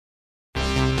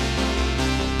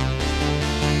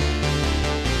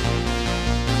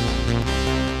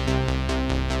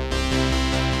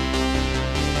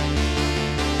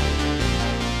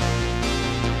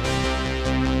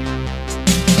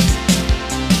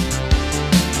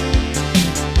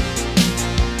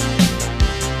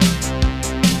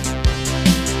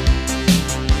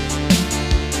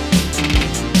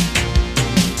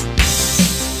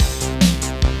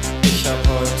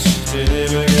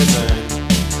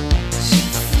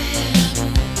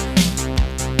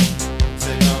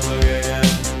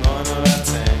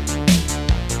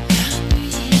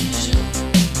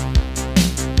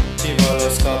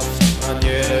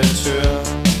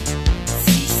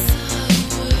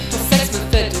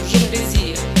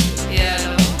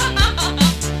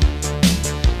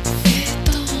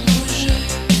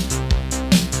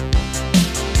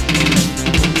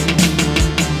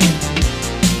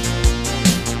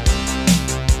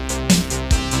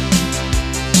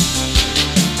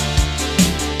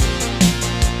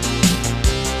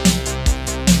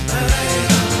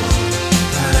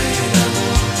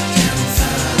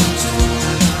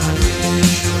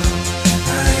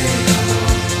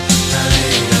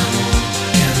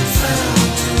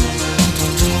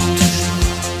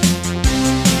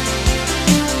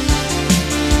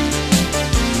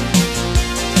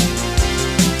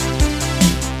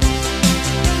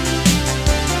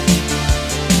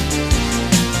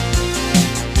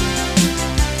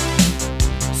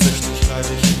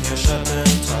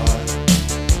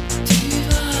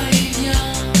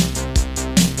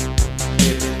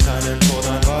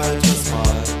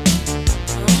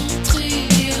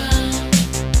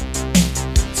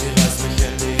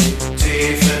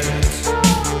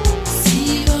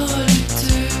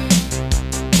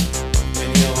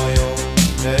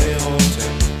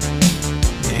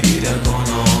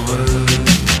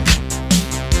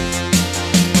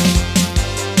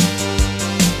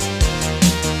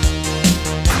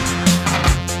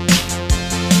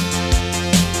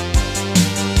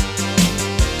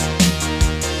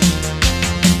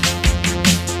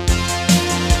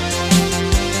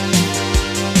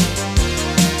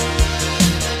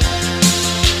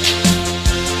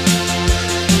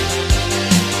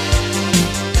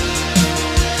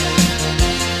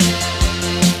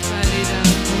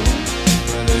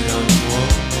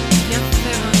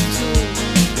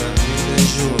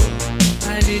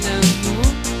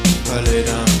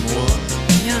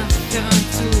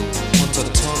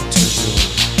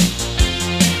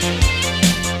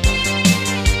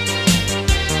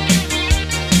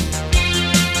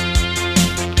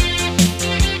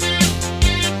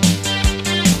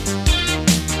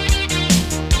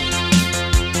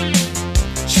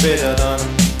Später dann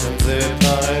im See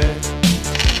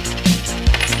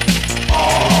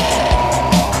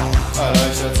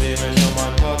erleichtert sie mich um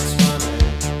mein Portemonnaie.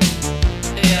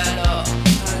 Et alors,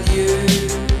 adieu.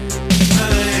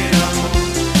 Allez d'amour,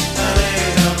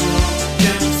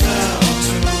 viens me faire en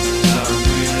tout, la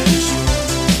pluie les jours.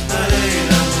 Allez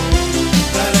d'amour,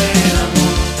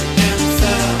 viens me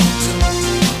faire en tout,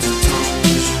 en tout temps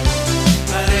de jour.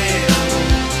 Allez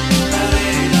d'amour,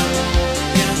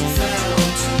 viens me faire en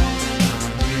tout, la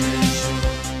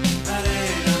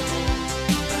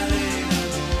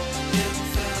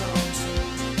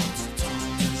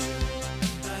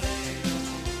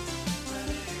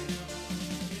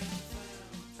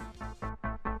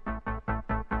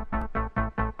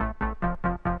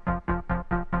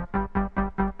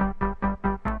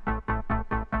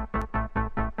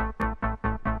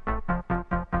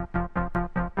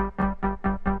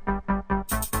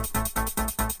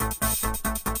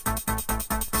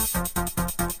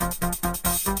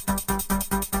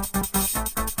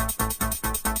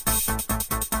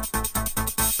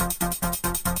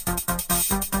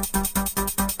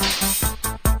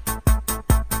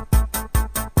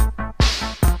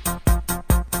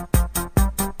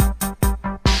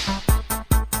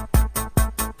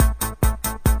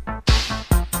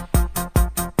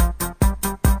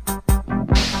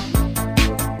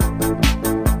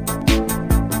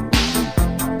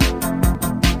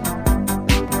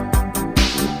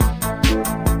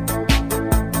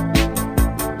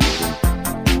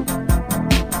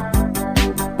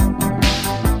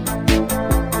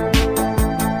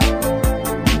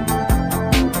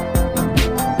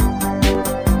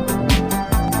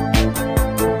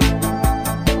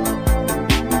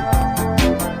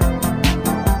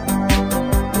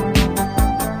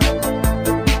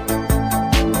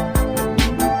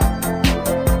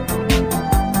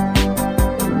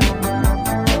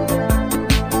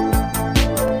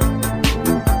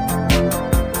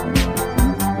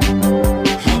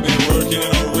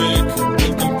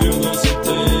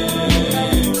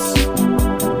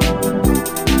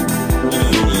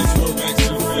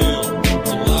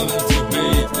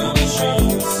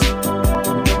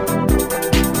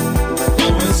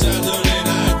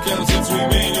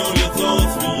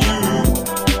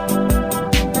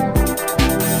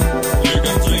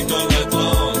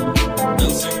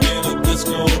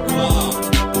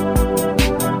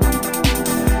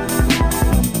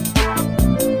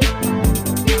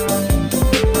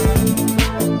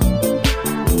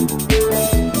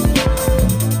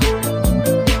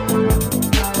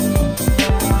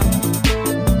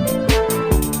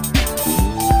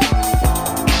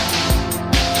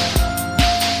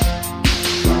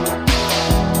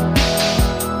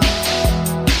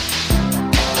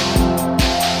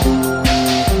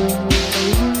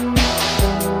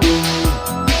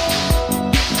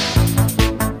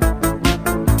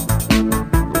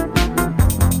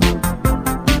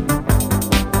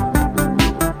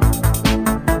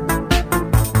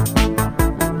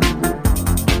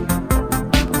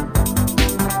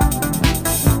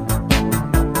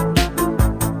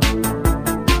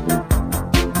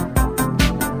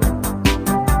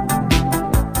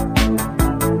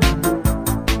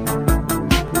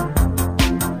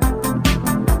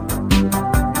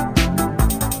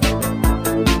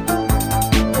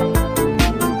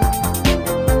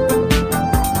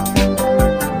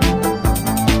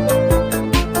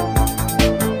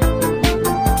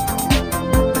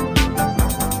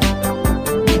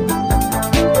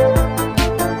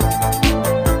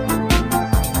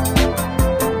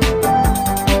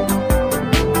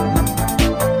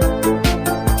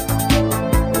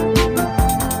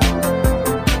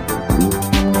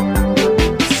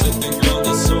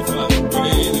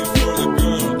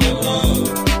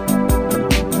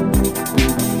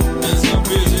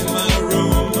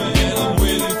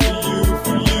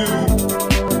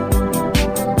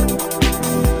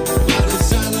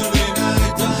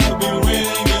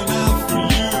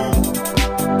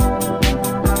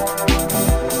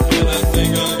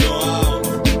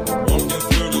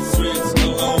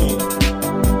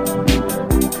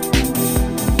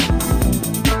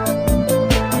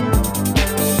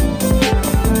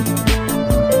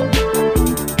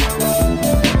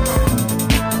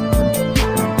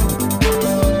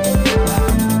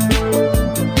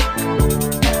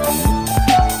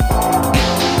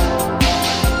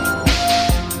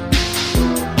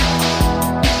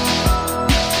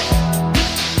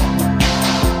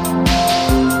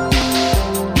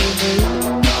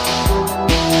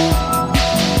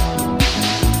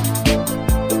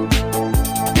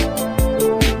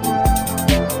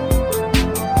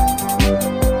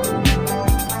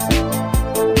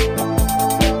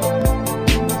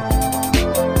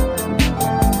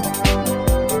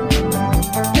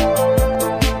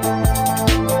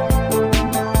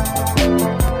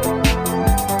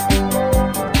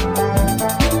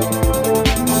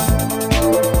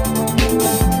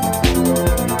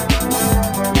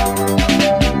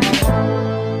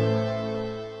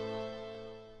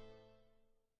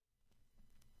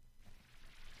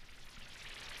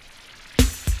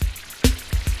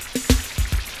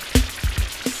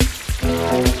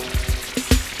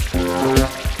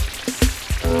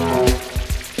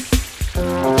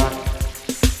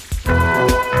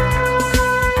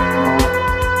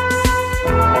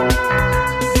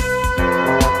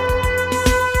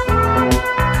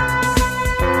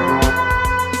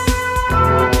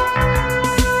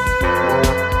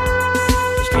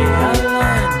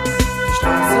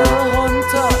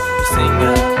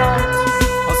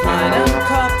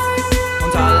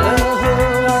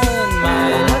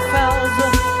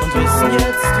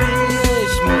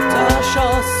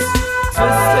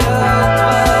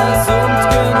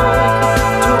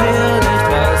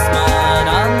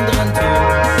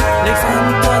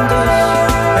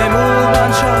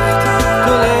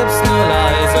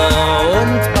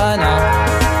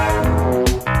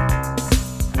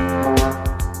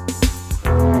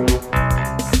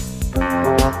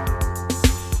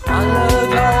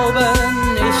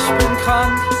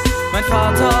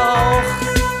Vater auch,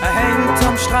 er hängt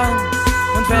am Strand.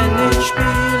 Und wenn ich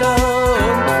spiele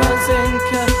und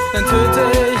versinke, dann töte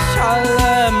ich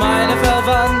alle meine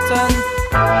Verwandten.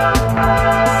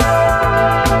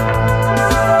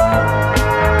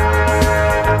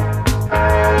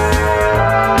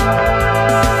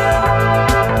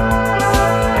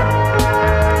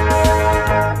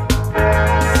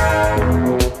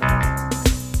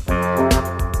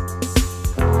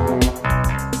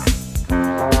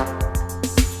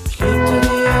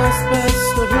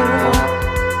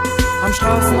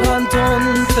 Straßenrand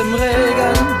und im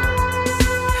Regen.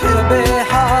 Ihr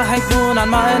BH hängt nun an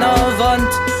meiner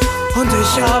Wand und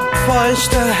ich hab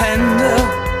feuchte Hände.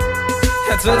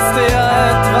 Jetzt wisst ihr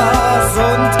etwas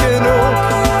und genug.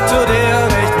 Tu dir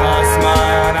nicht, was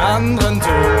man anderen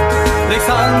tut. Legst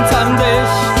Hand an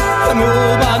dich im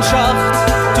U-Bahn-Schacht.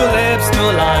 Du lebst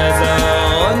nur leise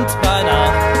und bei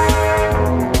Nacht.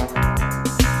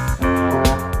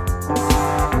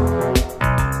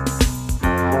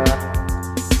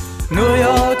 New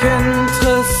York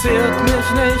interessiert mich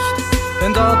nicht,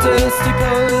 denn dort ist die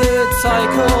Polizei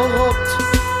korrupt.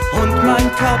 Und mein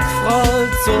Kopf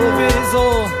rollt sowieso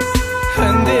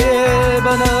in die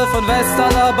Ebene von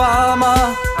West-Alabama.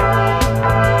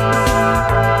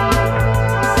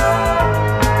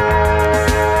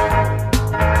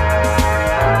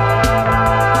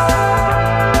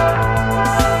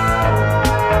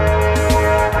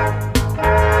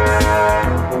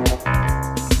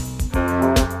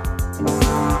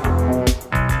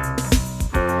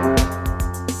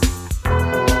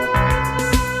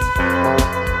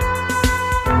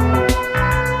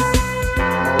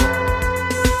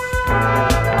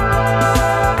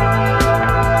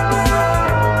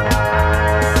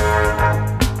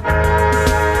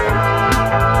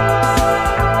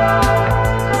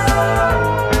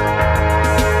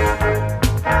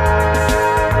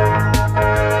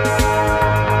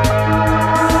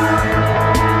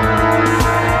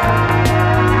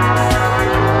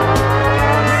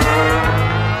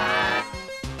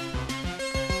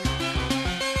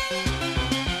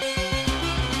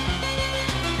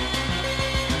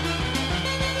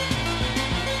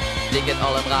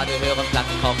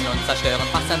 Zerstören,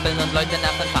 Fachsampeln und Leute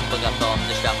nerven, Fachprogramm formen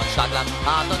sich schwer von Schlaglang,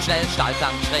 hart und schnell,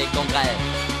 Stahlklang, schräg und grell.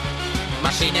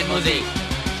 Maschinenmusik,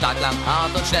 Schlaglang,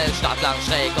 hart und schnell, Stahlklang,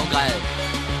 schräg und grell.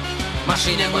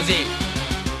 Maschinenmusik.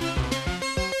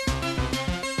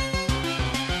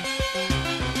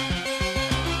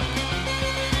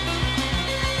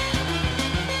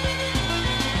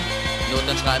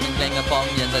 Noten schreiben, Klänge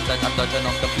formen, jenseits als Deutsche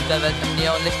noch Computerwelt im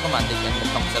Neonlicht, Romantik in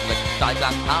den Kopf zerbricht.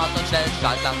 Stahlklang, hart und schnell,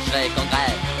 Stahlklang, schräg und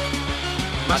grell.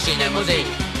 Maschinenmusik,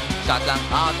 Stahlklang,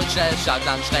 hart und schnell,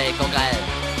 Stahlklang, schräg und grell.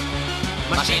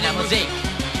 Maschinenmusik.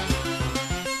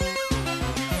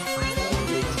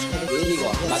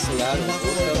 Weniger Material und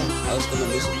Rohstoffen auskommen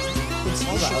müssen.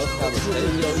 Diese Aufgabe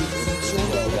stellen wir uns in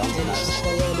der modernen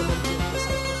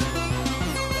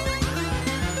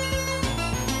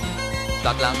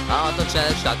Stahlklang, hart und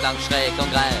schnell, Stahlklang, schräg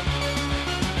und grell.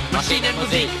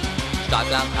 Maschinenmusik,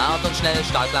 Stahlklang, hart und schnell,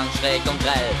 Stahlklang, schräg und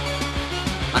grell.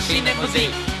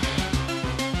 Maschinenmusik.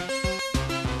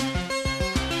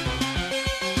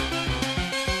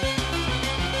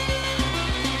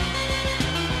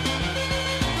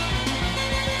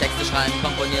 Texte schreiben,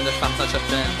 komponieren, durch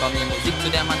Fachzeitschriften, formieren Musik, zu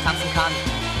der man tanzen kann.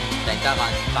 Denk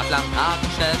daran, Stahlklang, hart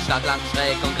und schnell, Stahlklang,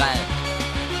 schräg und grell.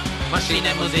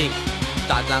 Maschinenmusik,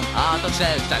 Stahlklang, hart und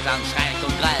schnell, Stahlklang, schräg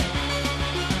und grell.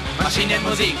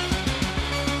 Maschinenmusik.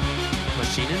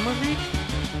 Maschinenmusik?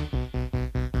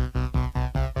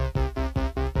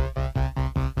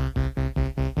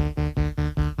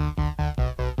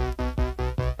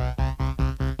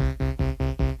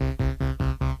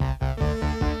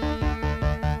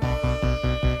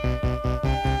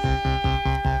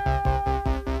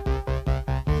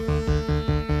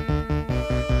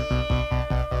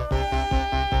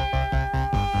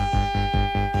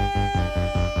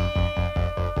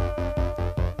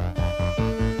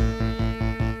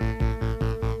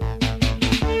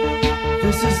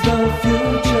 This is the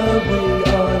future we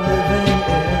are living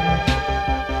in.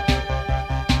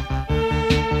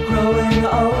 Growing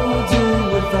older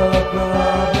with our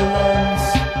problems.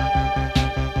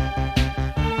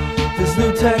 There's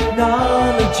new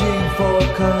technology for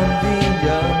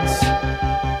convenience.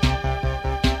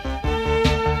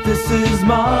 This is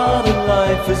modern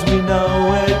life as we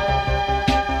know it.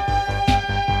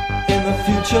 In the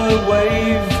future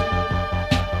wave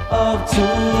of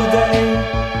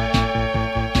today,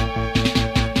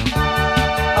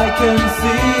 I can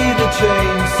see the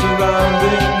change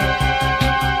surrounding,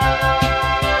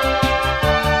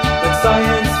 like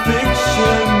science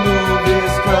fiction movies.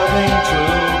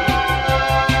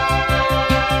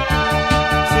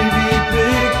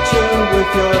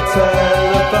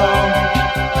 telephone.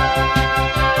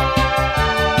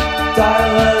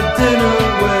 Dial a dinner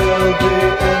will be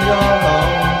in your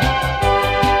home.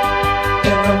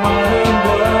 In the modern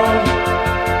world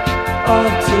of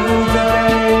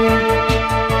today,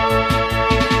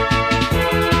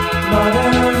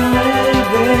 modern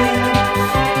living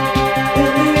in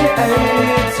the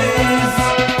 80s.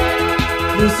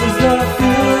 This is the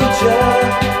future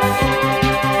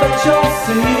that you're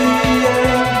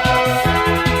seeing.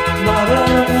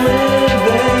 Modern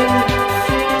living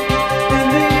in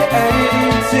the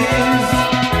 80s.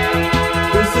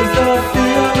 This is the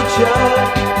future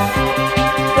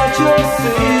that you're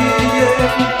seeing.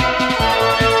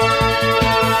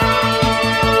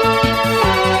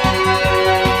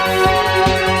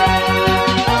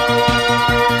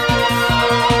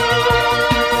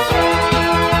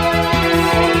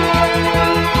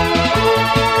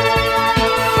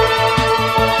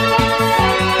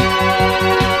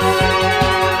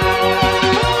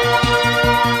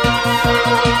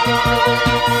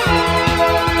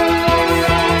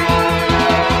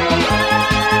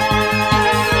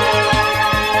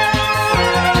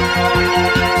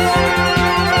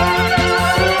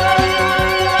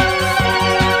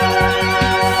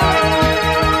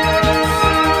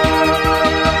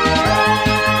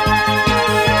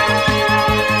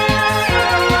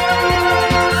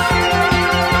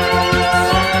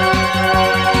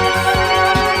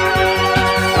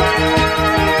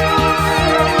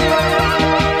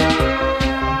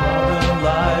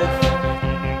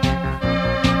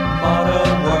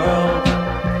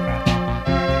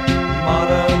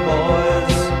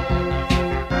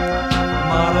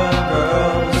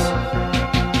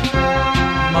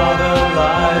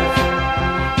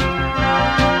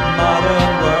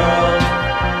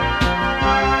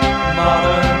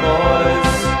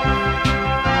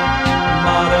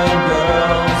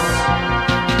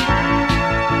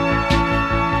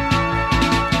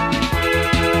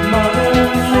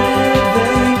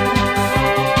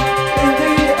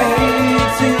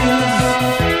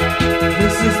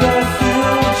 is the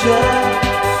future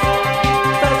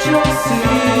that you're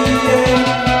seeing.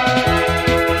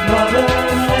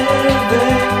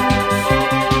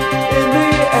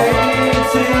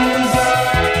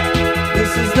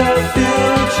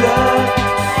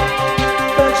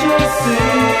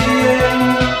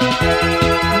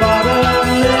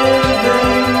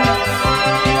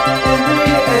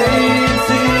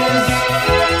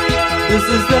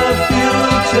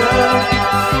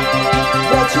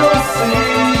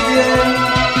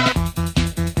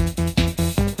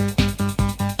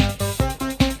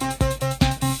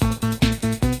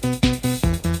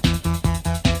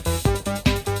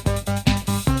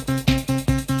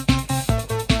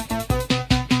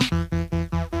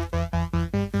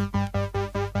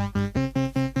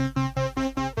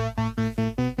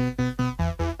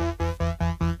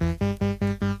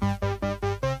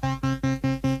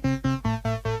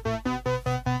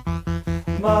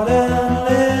 Modern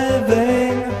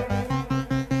living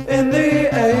in the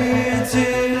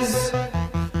 80s.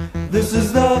 This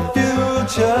is the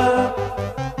future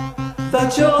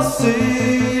that you're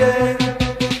seeing.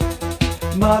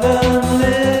 Modern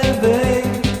living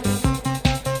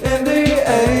in the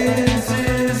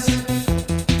 80s.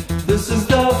 This is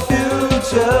the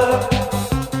future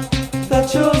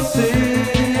that you're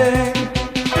seeing.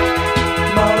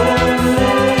 Modern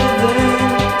living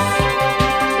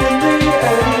in the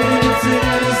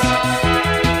 80s.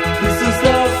 This is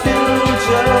the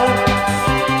future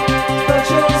that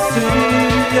you're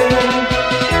seeing.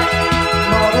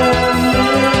 Modern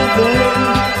living.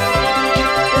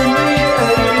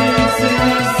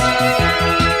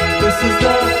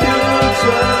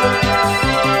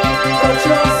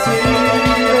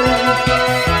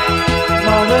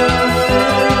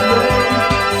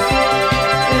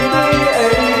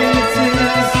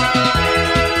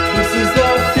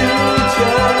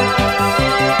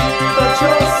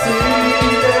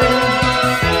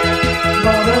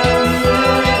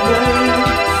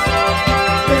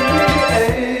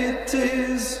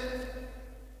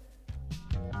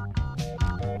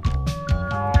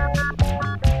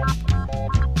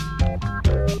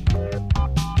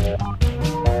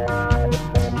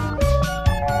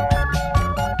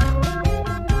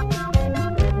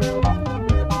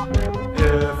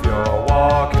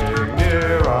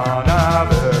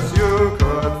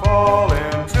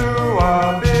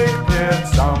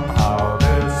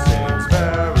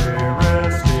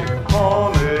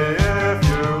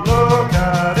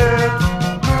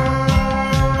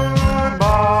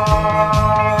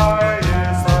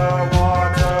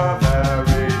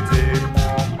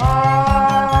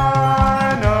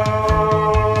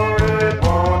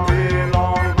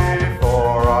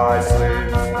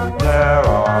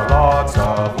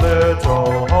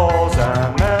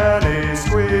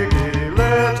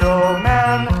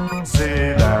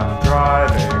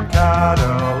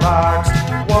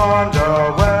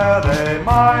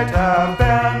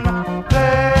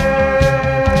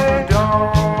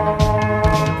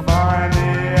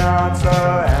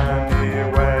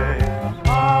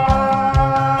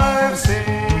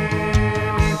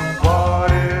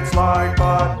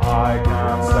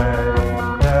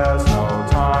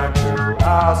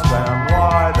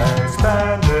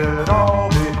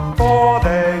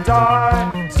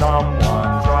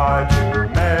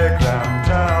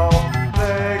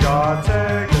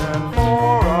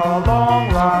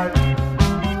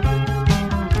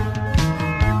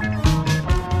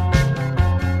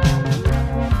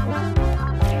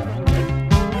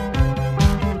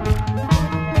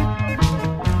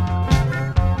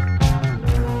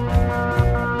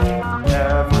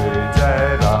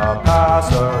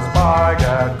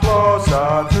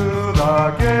 closer to the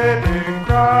gaping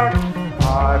crack.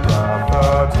 I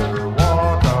prefer to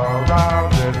walk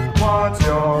around it. Once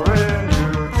you're in, you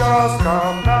just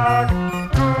come back.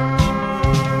 Goodbye.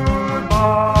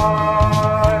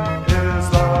 Is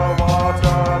the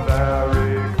water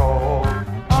very cold?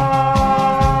 I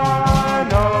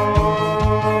know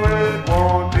it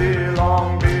won't be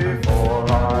long before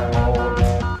I'm old.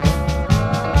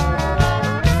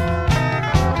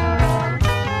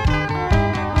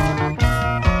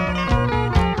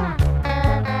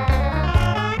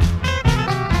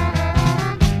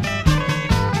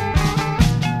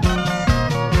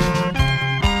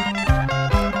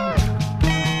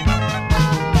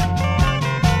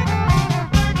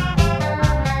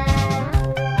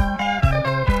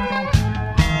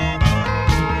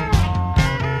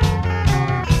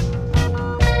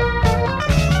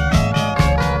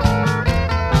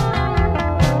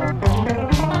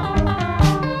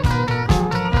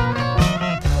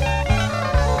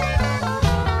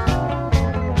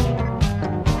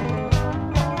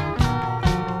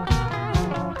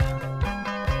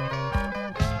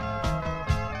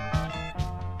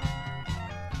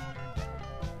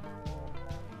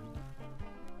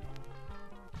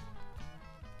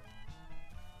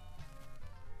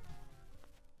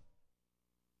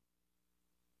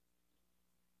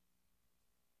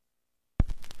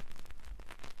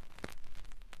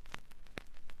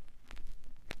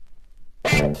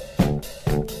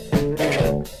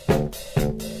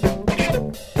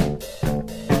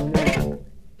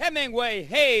 Hemingway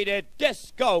hated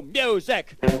disco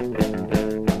music.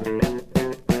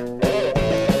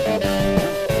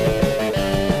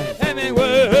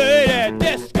 Hemingway hated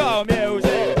disco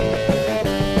music.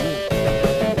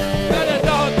 But it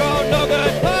don't grow no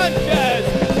good punches.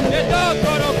 It don't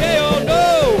grow no KO, no.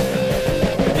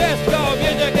 Disco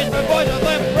music is for boys with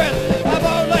limp wrists. I'm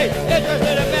only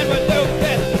interested in men with new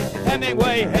fists.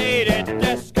 Hemingway hated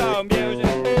disco music.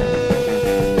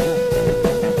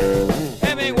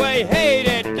 Hemingway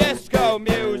hated disco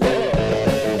music.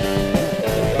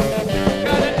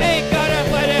 Cause it ain't got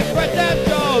athletic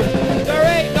credentials. There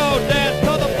ain't no dance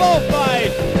till the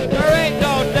bullfight. There ain't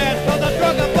no dance till the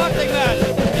drunken boxing match.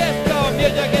 Disco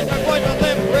music is for boys with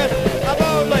limp wrists. I'm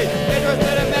only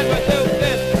interested in men with new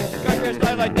fists. Cause your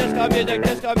style like disco music,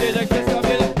 disco music, disco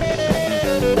music.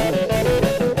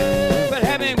 But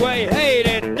Hemingway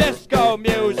hated disco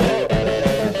music.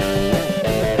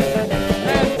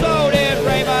 And so did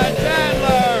Raymond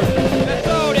Chandler. And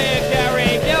so did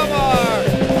Gary Gilmore.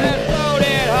 And so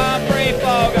did Humphrey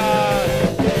Bogart.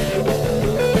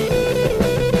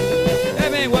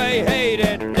 Hemingway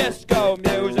hated disco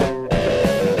music.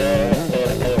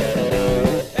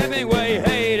 Hemingway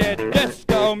hated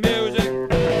disco music.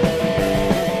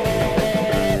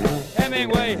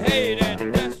 Hemingway hated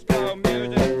disco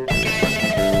music.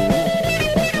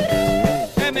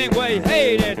 Hemingway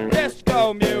hated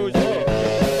disco music.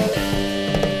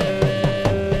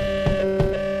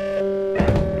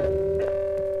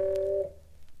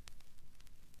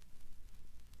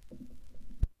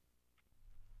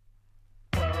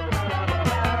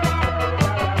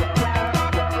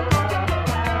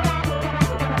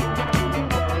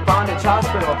 Bondage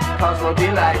Hospital, cause we'll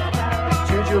be like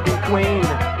Juju be queen,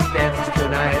 dances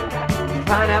tonight.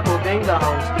 Pineapple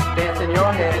ding-dongs, dance in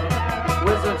your head.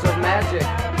 Wizards of magic,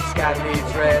 sky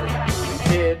leads red.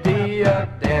 It'd be a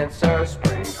dancer,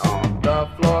 spring on the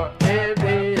floor. It'd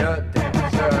be a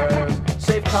dancer.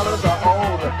 Safe colors are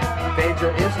old,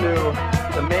 danger is new.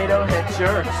 Tomato head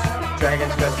shirts,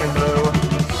 dragons dressed in blue.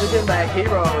 Sitting back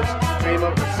heroes, dream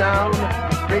of the sound.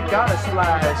 Big goddess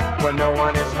flies where no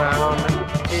one is found.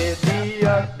 It'd be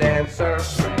a dancer,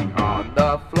 spring on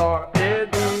the floor.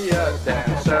 It'd be a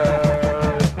dancer.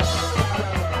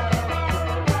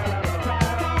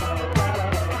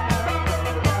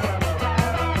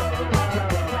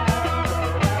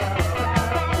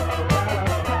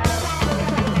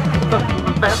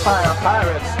 Vampire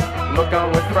pirates look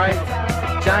on with fright.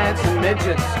 Giants and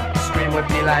midgets scream with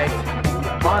delight.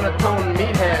 Monotone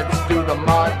meatheads do the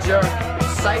mod jerk.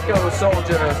 Psycho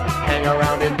soldiers hang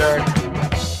around in dirt.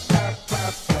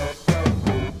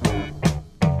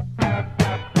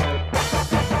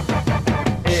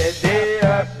 It'd be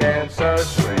a dancer,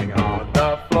 swing on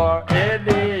the floor. It'd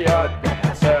be a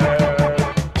dancer.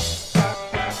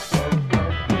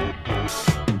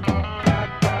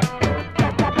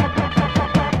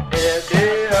 It'd be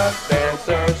a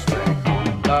dancer, swing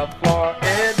on the floor.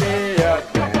 It'd be a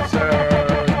dancer.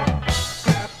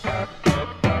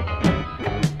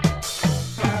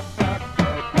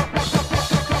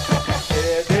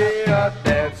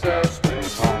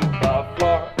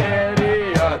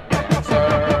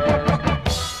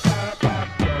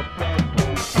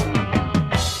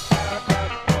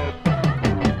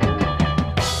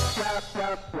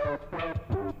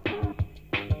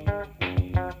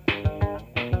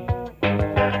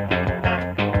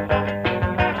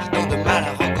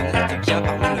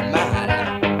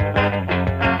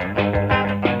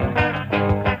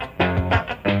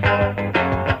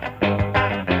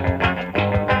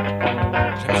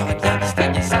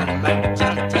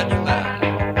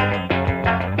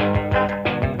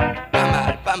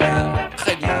 mal,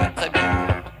 très bien, très bien.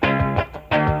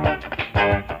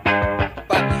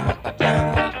 Pas bien,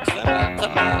 très mal, très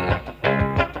mal.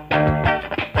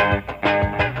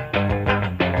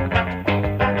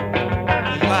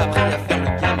 On m'a appris à faire le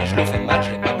bien, mais je le fais mal,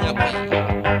 je l'ai pas bien appris.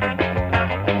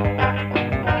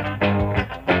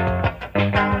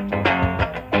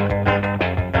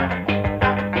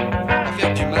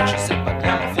 Faire du mal, je sais pas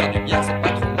bien, mais faire du bien, c'est pas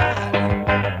trop mal.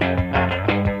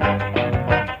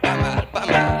 Pas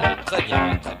mal, très bien,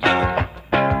 très bien.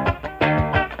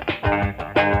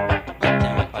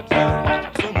 Pas bien,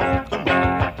 très mal, très mal. On me dit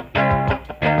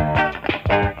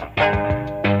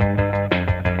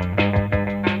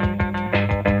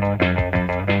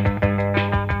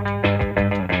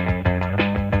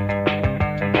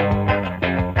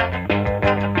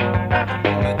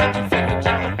qu'il fait le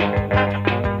bien.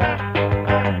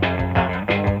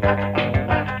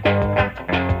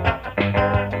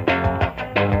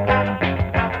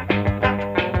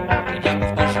 Eh bien,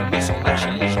 pourtant, je me sens mal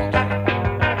chez les gens bien.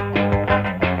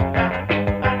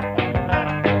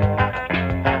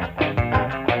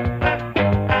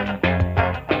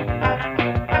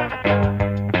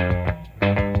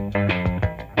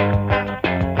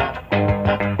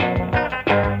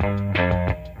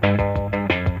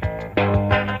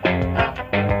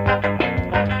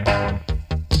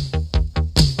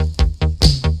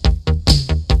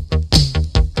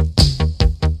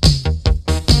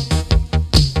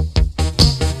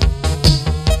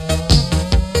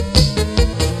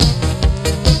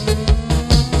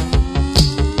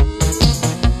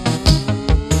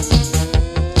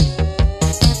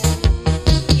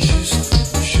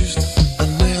 Juste un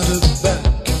air de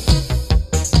bac.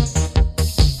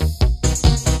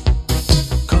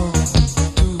 Quand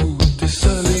tout est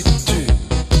solitude,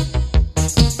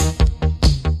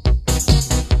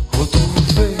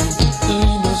 retrouver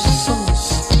l'innocence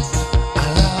à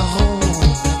la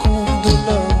rencontre de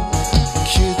l'homme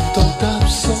qui est en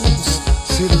absence.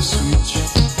 C'est le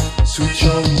switch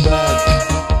on back.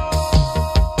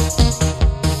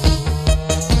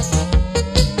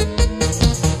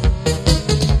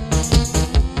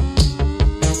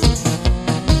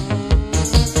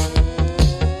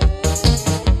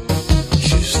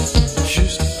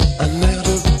 Juste un air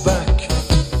de bac.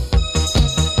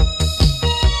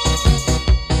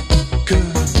 Que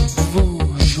vous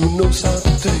jouez nos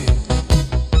synthés.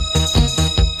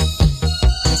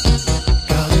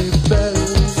 Car les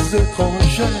belles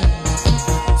étrangères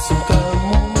sont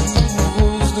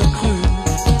amoureuses de cru.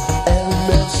 Elles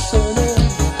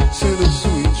mercenaires, c'est le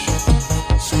switch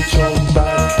on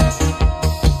back.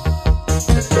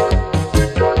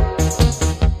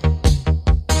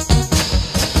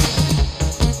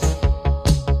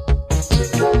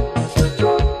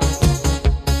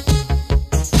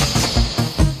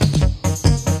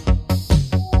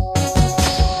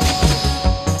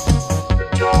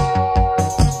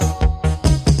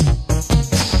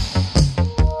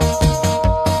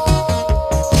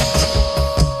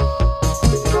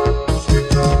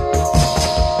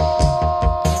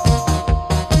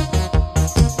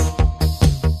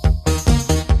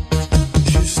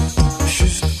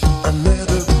 Juste un air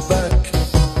de bac.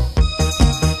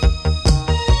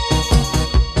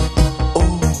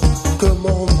 Aux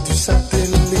commandes du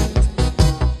satellite,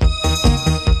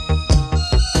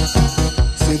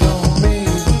 c'est dormir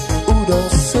ou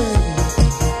danser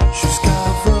jusqu'à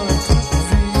votre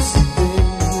visite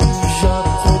déjà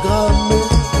programmée.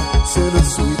 C'est le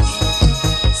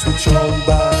switch on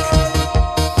back.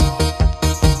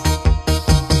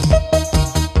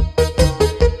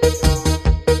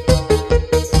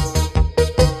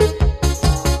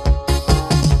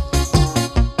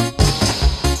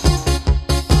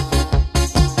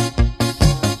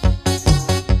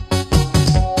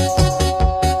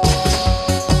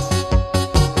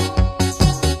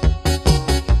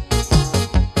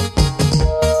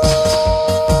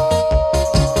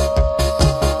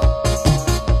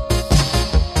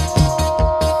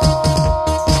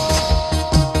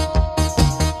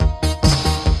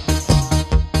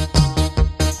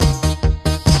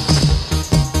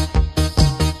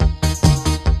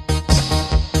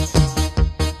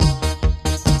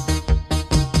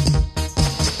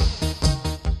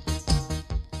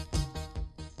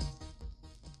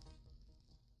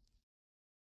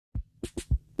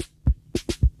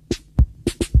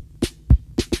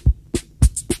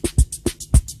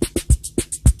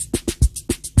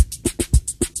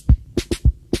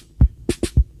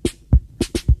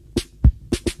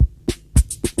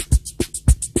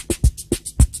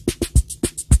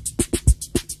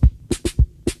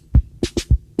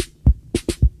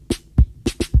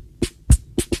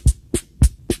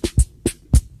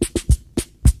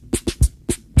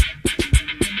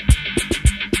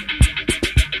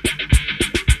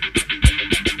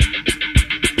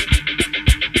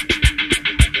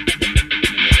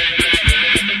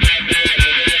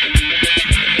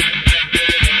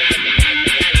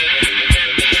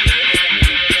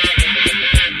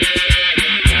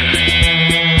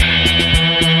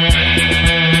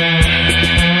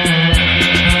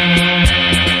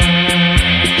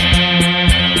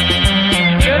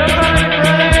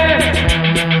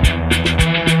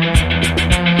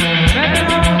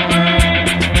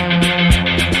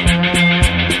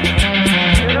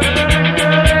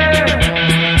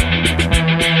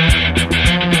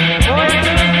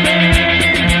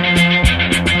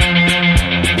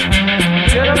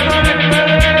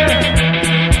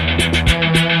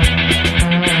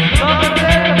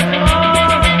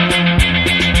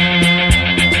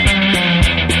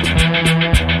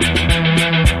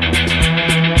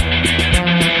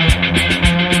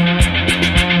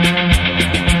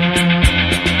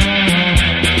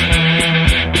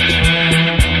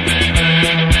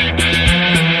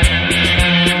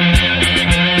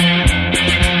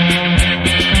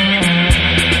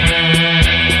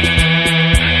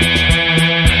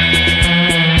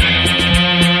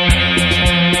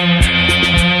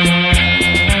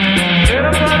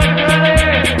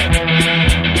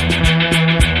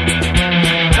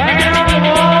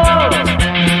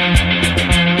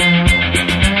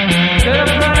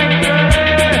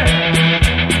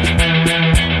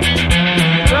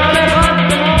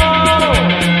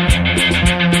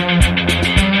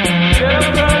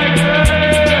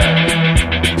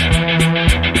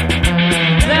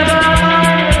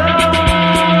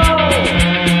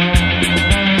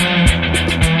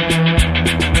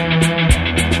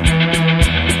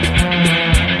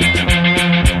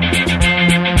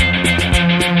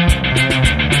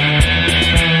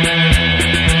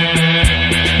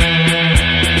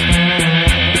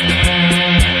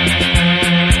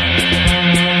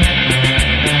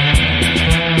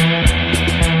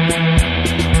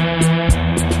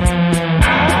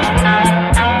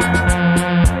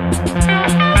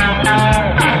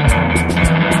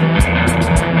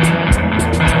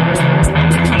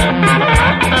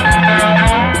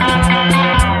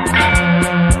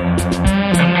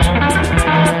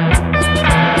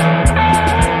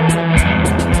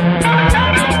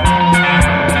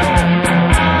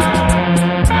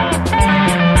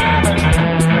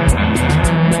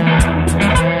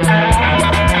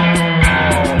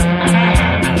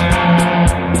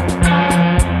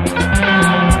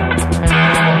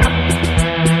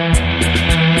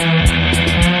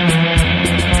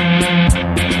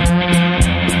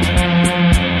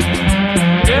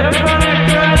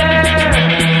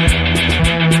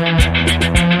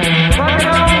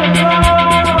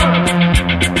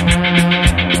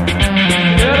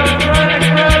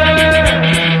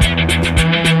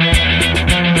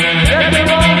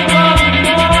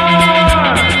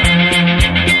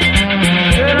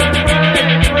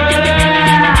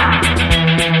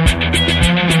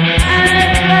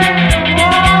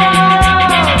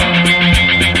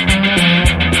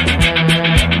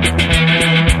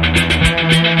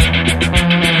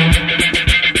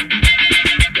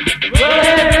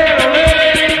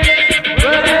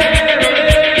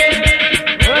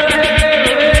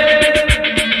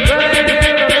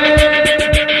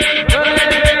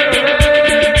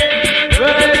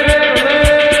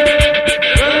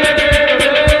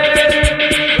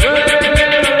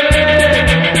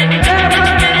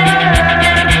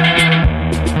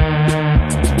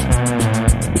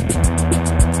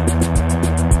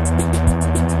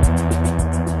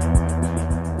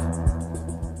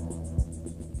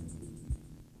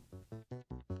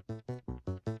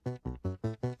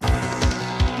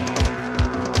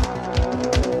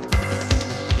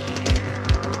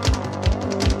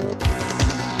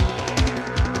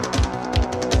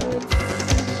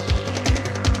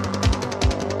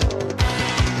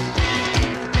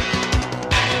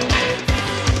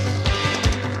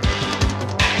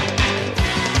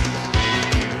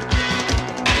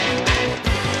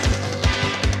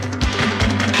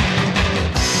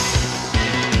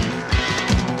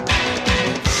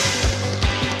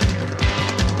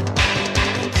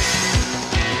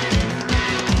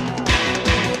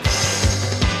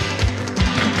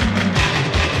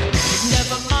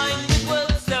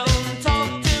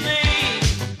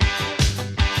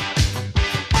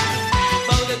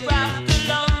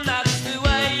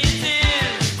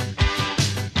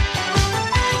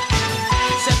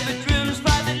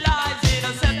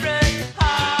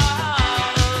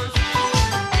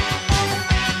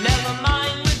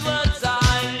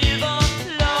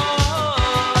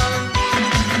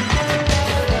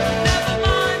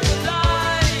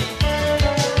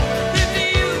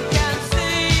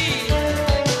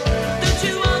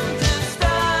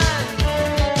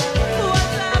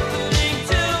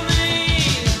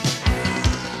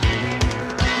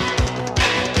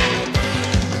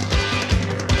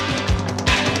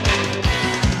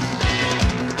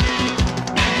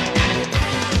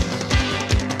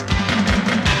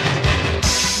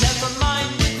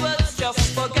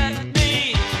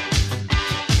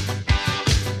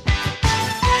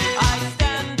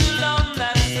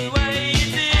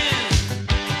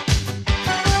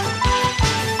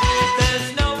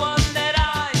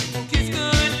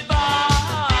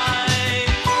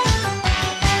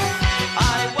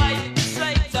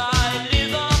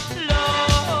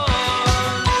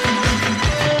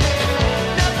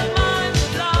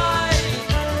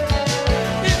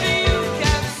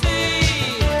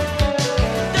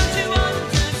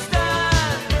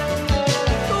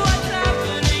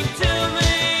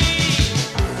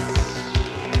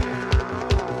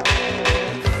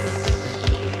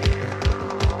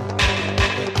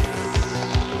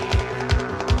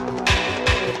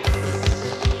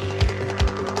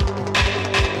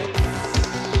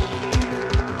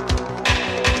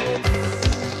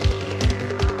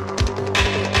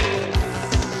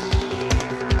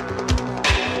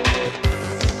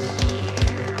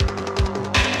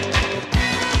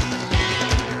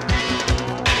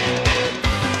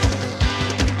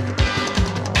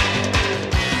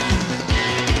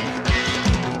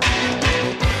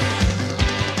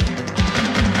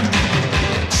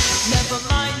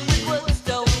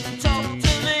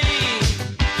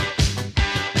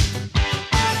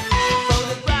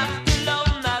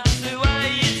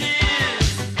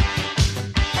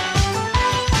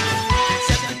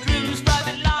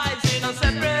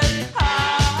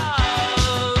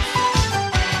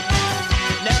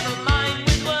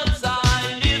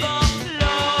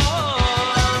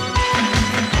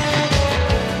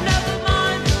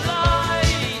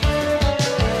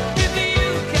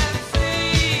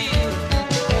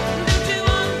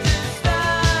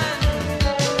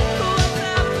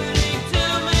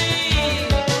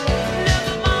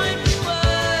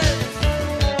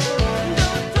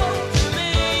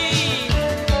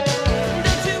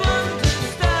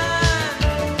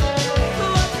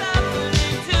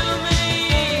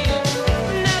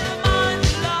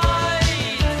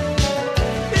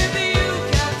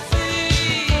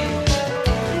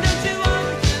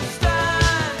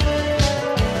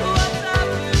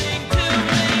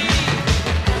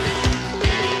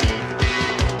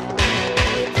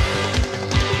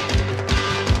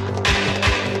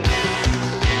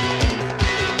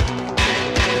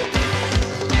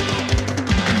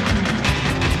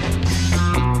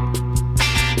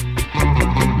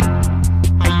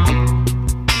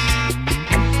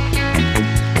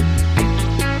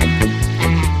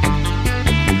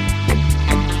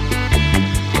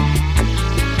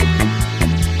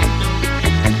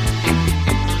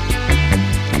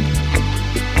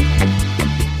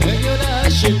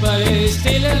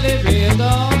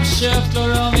 de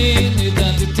köpslår om min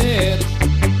identitet.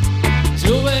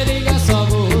 Trovärdiga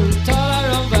sagor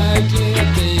talar om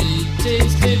verklighet i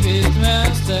tidstypiskt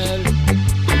mönster.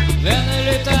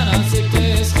 Vänner utan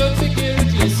ansikte, skuggfigur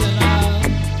i kulisserna,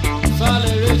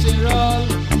 faller ut sin roll.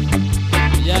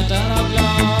 Hjärtan av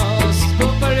glas,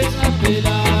 pumpar ut sina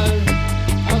pilar av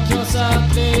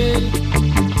krossat liv.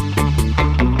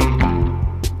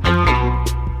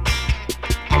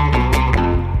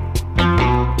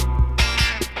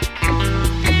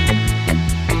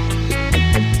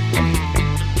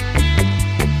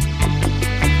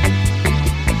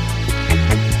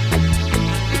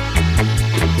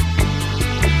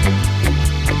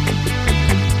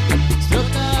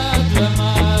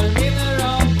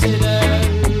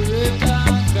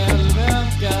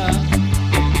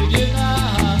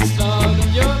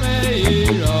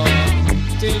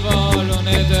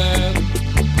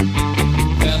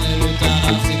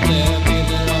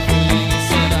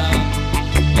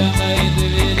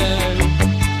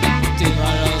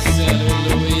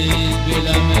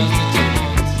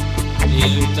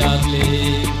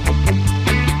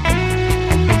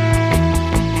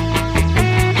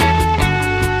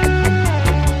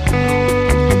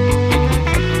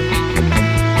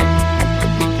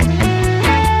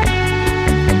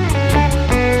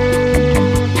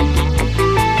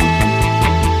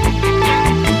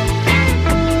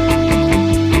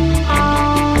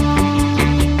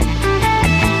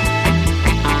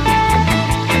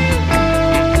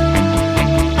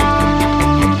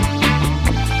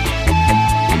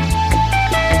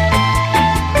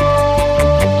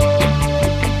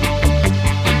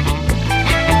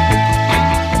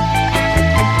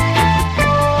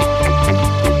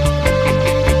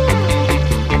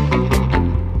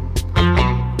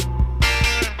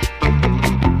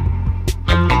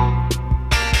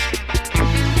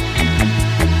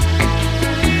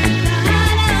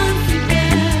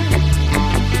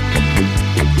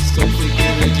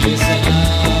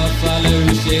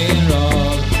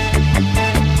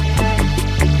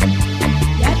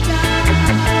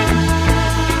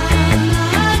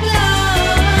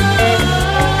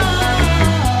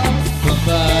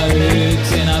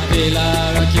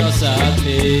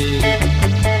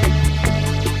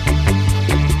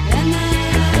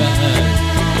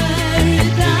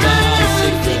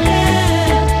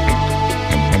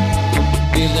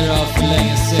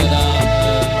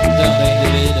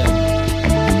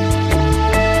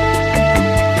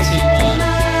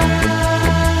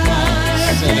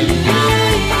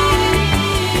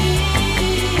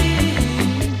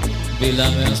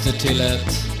 Till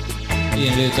ett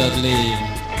inrutat liv.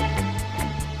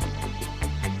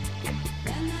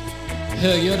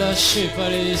 Högljudda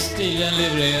tjupar i stilen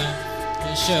livré.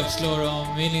 En köpslår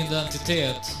om min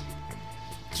identitet.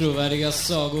 Trovärdiga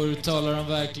sagor talar om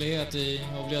verklighet i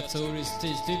obligatoriskt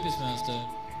tidstypiskt mönster.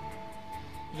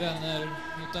 Vänner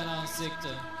utan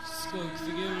ansikte,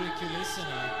 skuggfigur i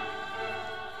kulisserna,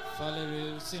 faller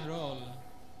ur sin roll.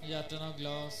 Hjärtan av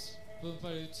glas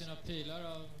pumpar ut sina pilar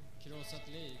av krossat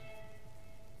liv.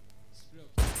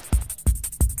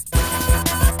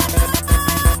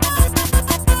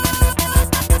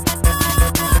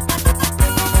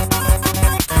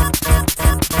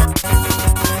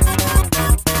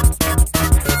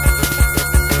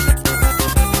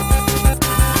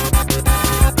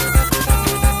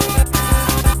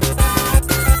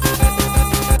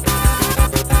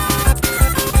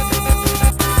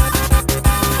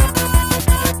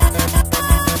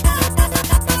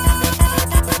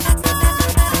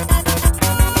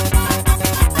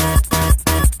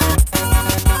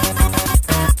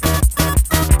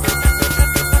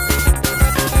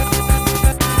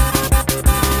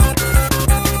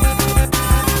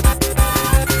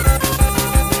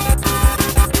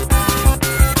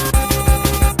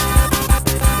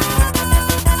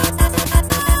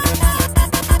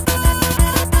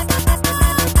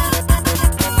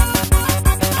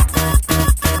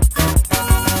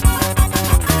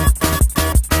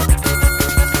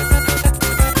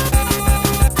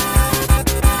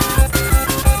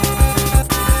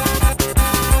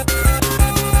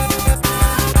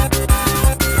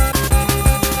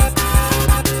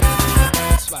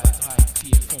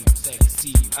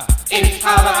 Ich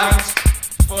habe Angst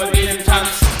vor diesem Tanz.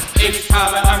 Ich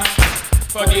habe Angst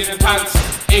vor diesem Tanz.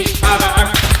 Ich habe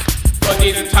Angst vor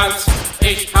diesem Tanz.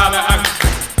 Ich habe Angst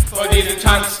vor diesem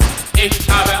Tanz. Ich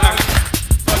habe Angst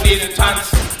vor diesem Tanz.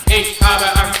 Ich habe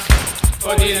Angst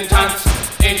vor diesem Tanz.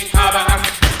 Ich habe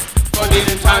Angst vor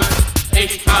diesem Tanz.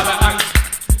 Ich habe Angst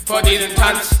vor diesem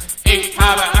Tanz. Ich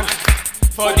habe Angst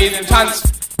vor diesem Tanz.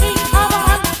 Ich habe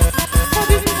Angst vor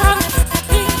diesem Tanz.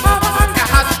 Ich habe Angst.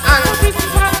 Er hat Angst. Vor diesem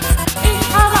Tanz.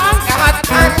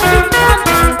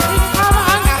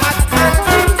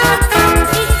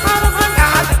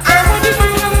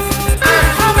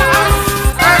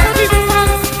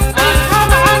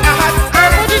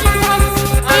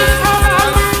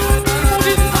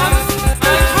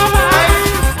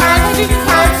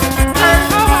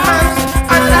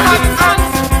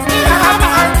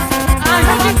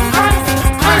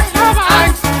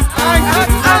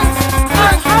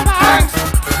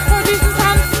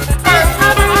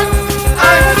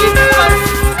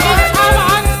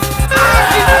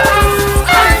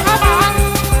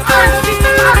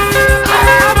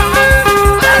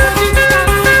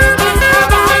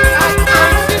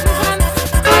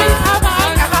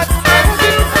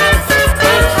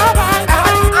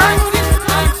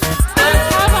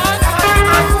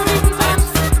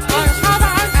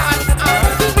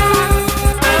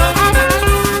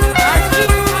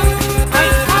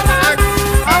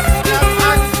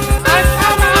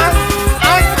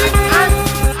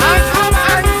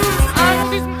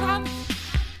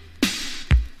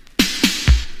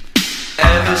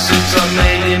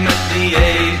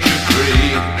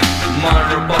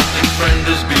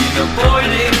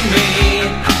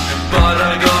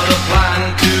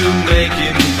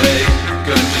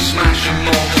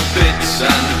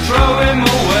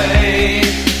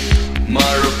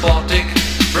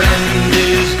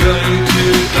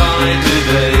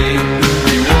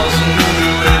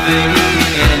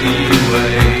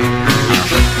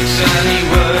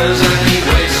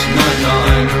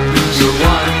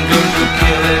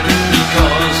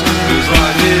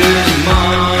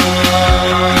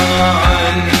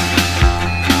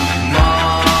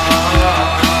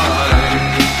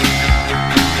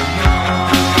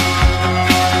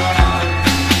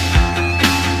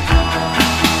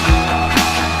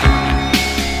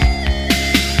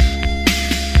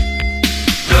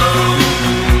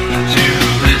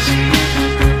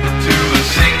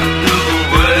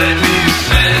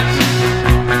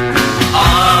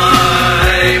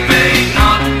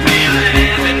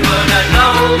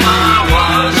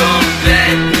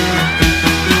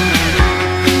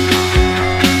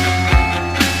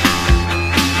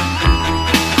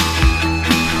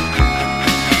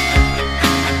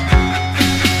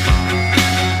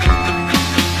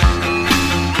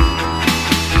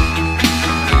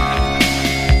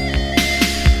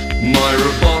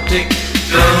 robotic.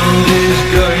 Someone is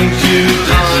going to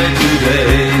die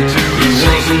today. He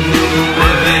wasn't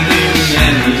aware.